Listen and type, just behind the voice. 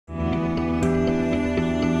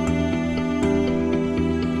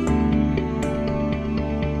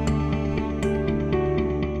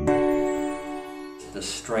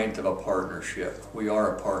strength of a partnership. We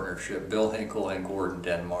are a partnership, Bill Henkel and Henkel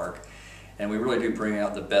Denmark, and we really do bring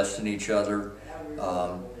out the best in each other.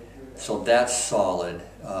 So that's solid.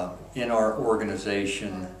 In our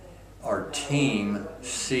organization, our team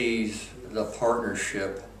sees the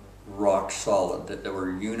partnership rock solid, that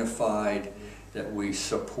we're unified, that we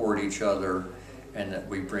support each other, and that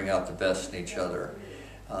we bring out the best in each other.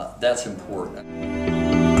 That's important.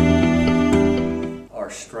 Our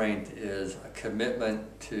strength is a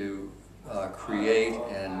commitment to create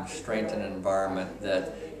and strengthen an environment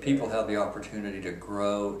that people have the opportunity to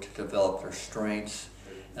grow, to develop their strengths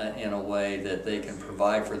in a way that they can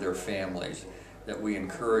provide for their families, that we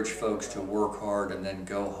encourage folks to work hard and then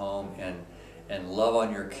go home and love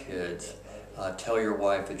on your kids. Tell your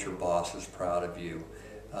wife that your boss is proud of you.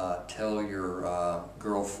 Tell your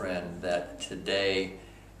girlfriend that today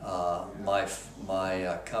my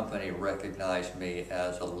company recognized me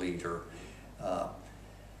as a leader.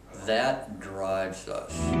 That drives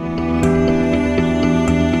us.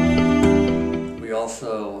 We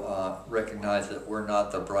also recognize that we're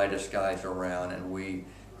not the brightest guys around, and we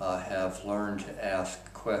have learned to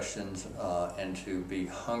ask questions and to be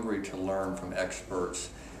hungry to learn from experts,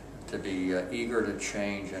 to be eager to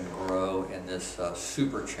change and grow in this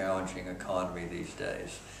super challenging economy these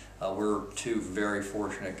days. We're two very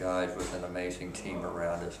fortunate guys with an amazing team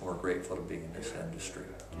around us, and we're grateful to be in this industry.